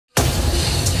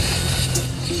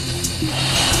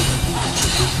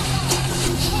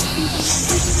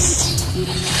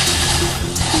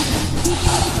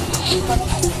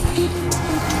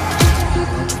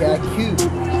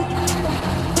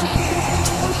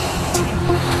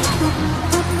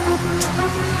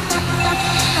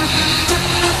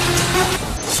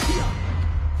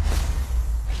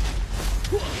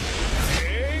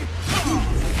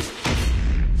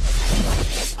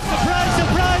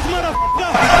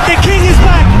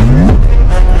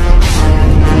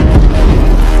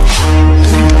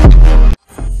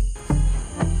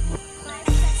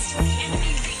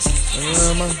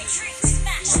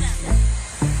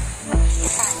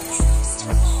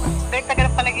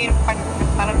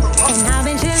And I've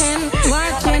been chillin',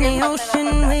 watching the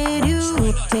ocean with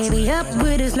you. Baby up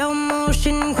with a slow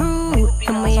motion crew.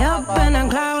 And we up in our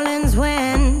clouds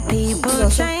when people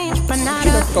change, but not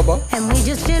us. And we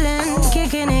just chillin',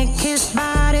 kicking it, kissed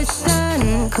by the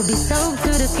sun. Could be soaked to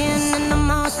the skin in the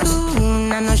mall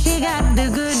soon. I know she got the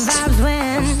good vibes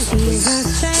when she's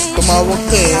insane. Tumawag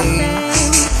ka eh.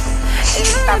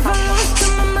 Even if I lost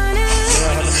my money,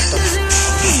 the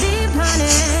zero's deep,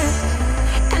 honey.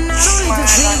 And I don't need to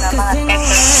speak a single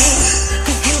word,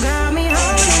 'cause you got me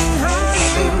holding,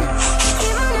 holding.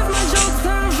 Even if my jokes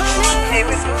aren't funny,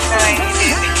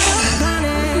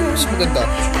 Mas maganda.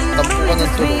 Tampukan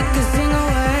ng tulog.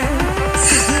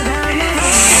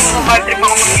 Hard trip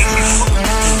ako mag-isip ko.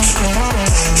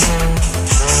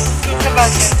 Sa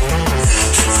bagay.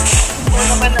 Wala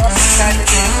naman na ako sa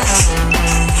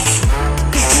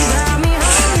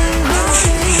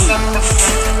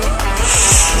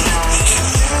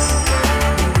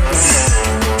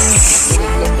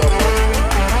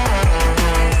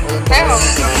pero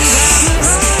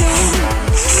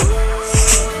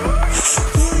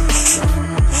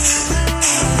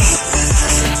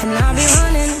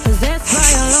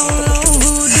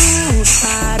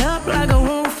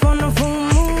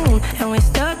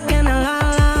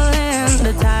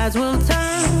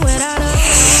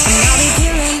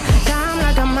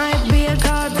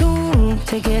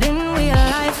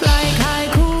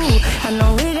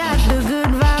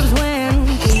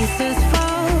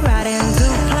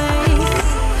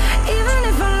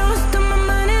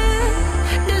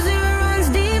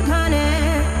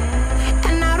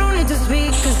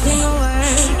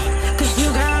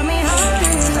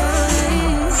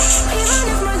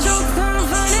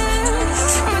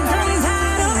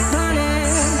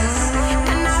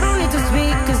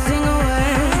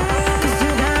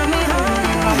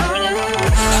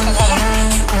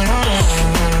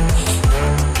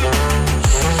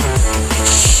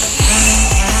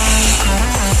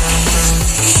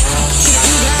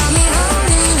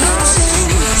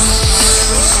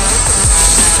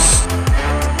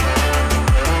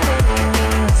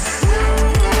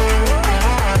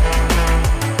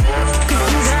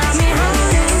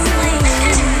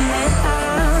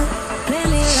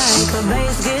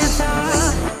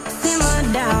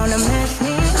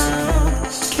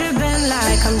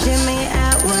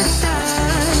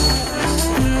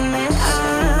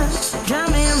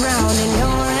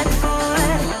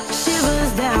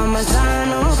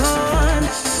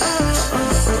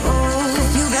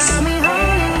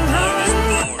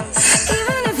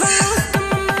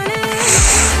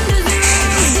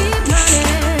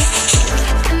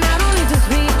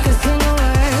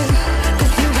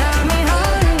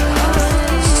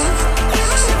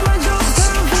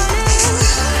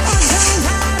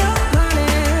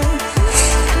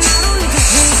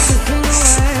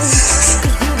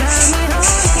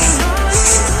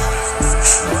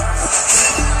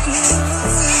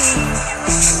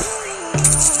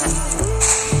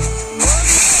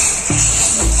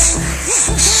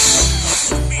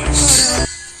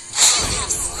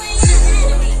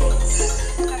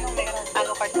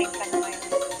Alucard main ka na ngayon.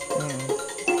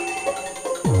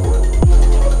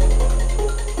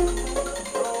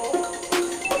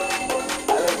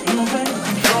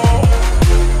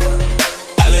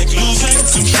 I like losing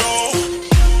control.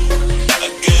 I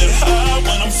get high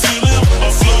when I'm feeling my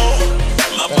flow.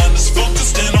 My mind is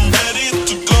focused and I'm ready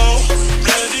to go.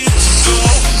 Ready to go.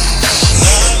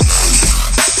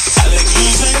 I like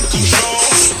losing control.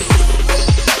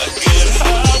 I get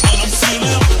high when I'm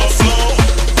feeling my flow.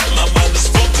 My mind is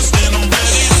focused and I'm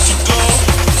ready to go.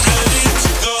 Ready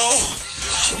to go.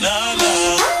 Nah, nah.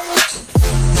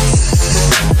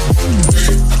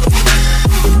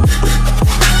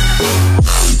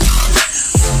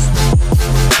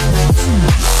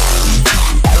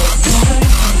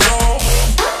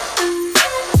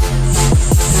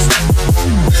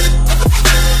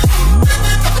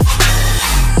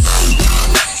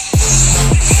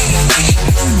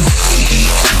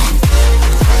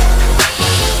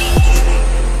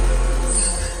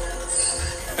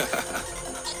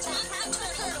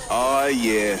 Oh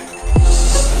yeah.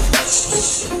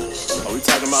 Are we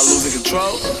talking about losing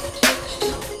control?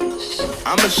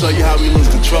 I'm gonna show you how we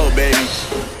lose control, baby.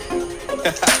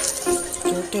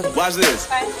 Watch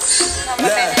this.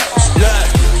 Look,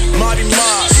 Marty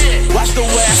Mars. Watch the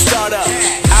way I start up.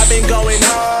 I've been going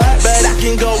hard, but I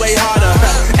can go way harder.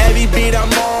 Every beat I'm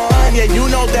on, yeah,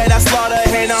 you know that I slaughter.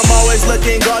 And I'm always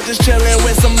looking gorgeous, chilling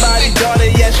with somebody's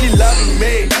daughter. Yeah, she loving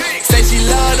me. Say she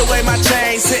love the way my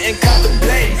chain sit and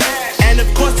contemplate. And of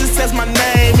course it says my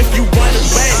name if you wanna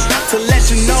wait. To let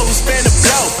you know who's finna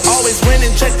blow. Always win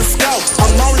and check the scope.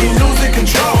 I'm only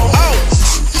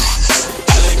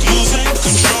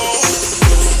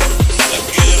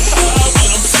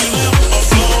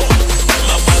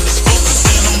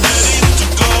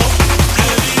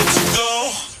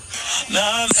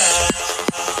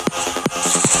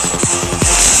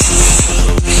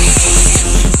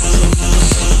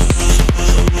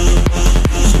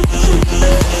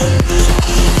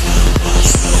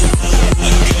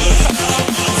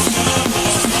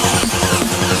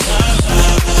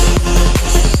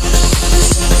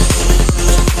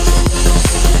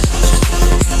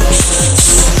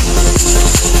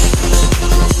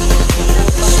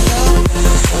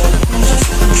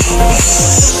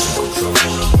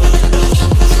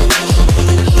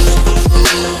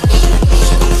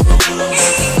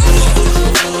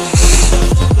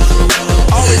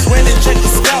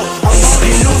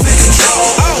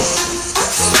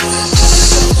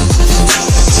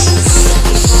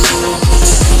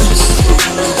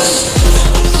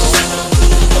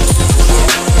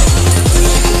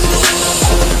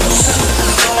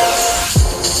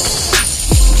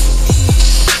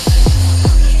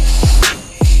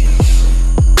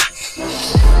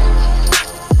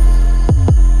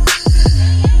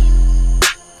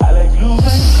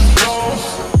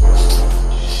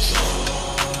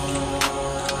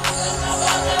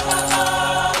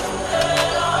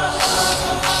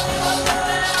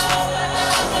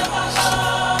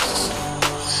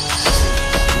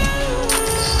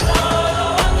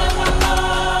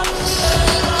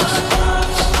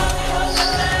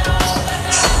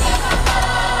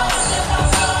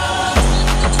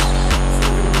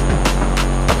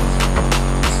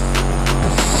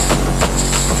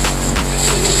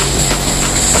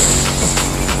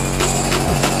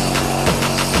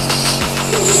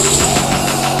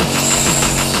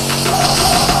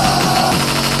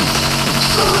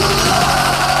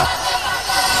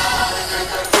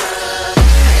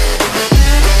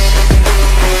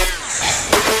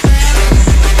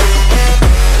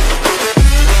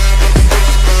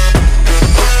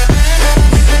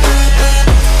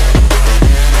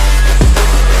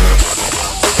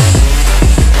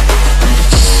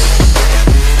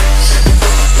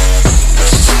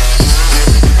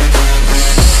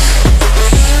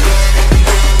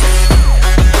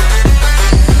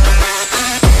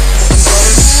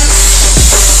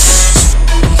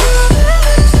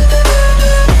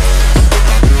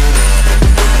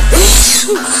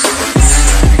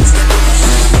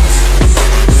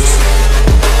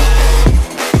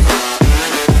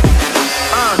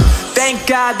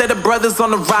glad that the brothers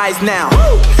on the rise now.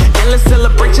 Endless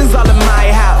celebrations all in my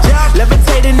house.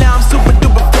 Levitating now, I'm super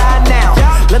duper fly now.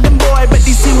 London boy, but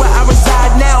DC where I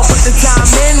reside now. Put the time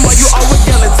in while you always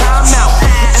yelling time out.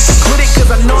 And so quit it,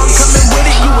 cause I know I'm coming with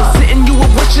it. You were sitting, you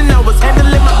were wishing I was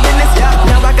handling my business.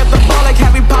 Now I got the ball like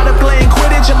Harry Potter playing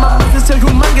Quidditch. And my business so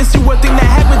humongous, you would think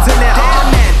that happens in there. Oh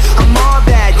man, I'm all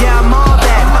that, yeah, I'm all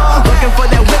that. Looking for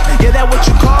that whip, yeah, that what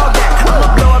you call that. I'ma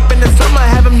blow up in the summer,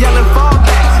 have him yelling fall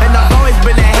back. And I've always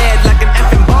been ahead like an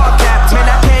effing ball cap. Man,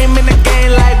 I came in the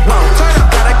game like, whoa.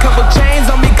 Got a couple chains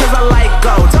on me cause I like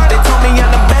gold. They told me I'm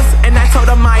the best and I told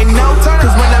them I know.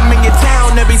 Cause when I'm in your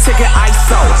town, every ticket I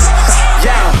sold.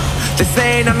 Yeah, they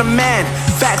saying I'm the man.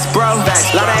 Facts, bro.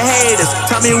 Lot of haters,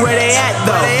 tell me where they at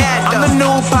though. I'm the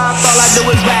new pop, all I do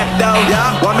is rap though.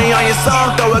 Want me on your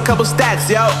song, throw a couple stacks,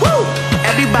 yo. Woo!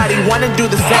 Everybody wanna do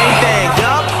the same thing,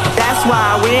 yo. That's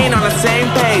why we ain't on the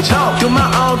same page. Do my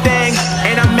own thing,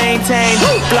 and I maintain.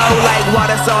 Flow like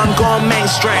water, so I'm going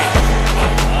mainstream.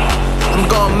 I'm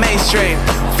going mainstream.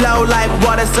 Flow like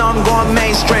water, so I'm going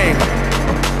mainstream.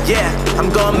 Yeah,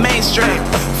 I'm going mainstream.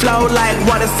 Flow like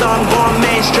water, so I'm going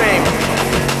mainstream.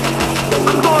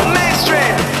 I'm going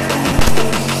mainstream.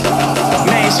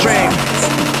 Mainstream.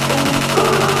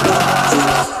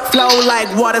 Flow like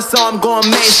water, so I'm going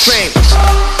mainstream.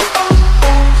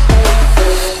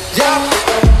 Yeah.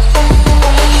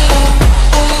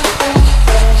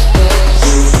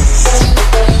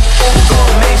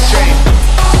 Going mainstream.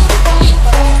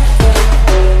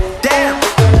 Damn.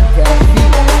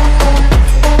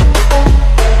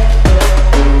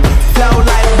 Flow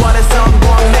like water, so I'm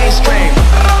going mainstream.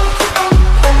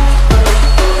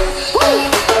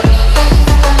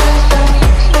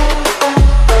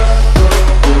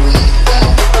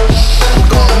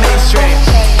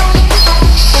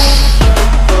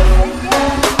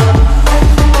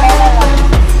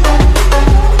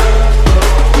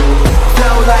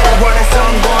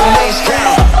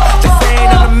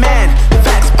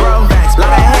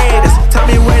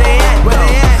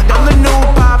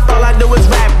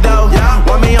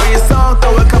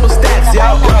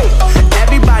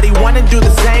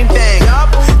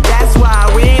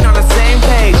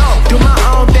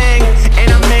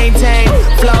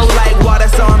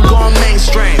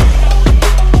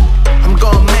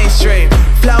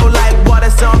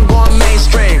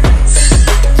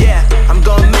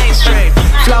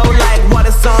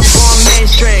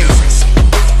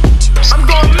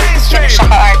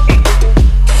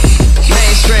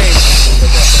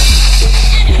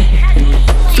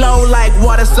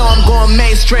 So I'm going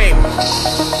mainstream.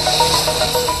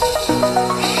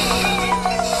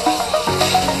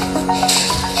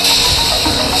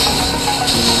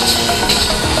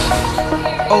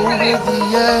 Over the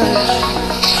edge,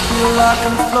 feel like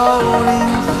I'm floating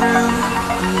through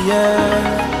the air.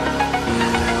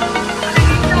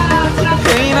 The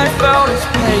pain I felt is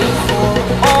paid for,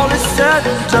 all is said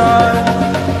and done.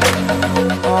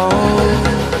 Oh,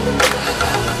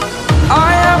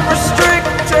 I am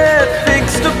restricted,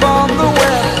 fixed upon the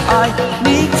web. I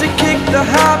need to kick the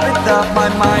habit that my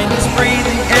mind is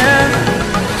breathing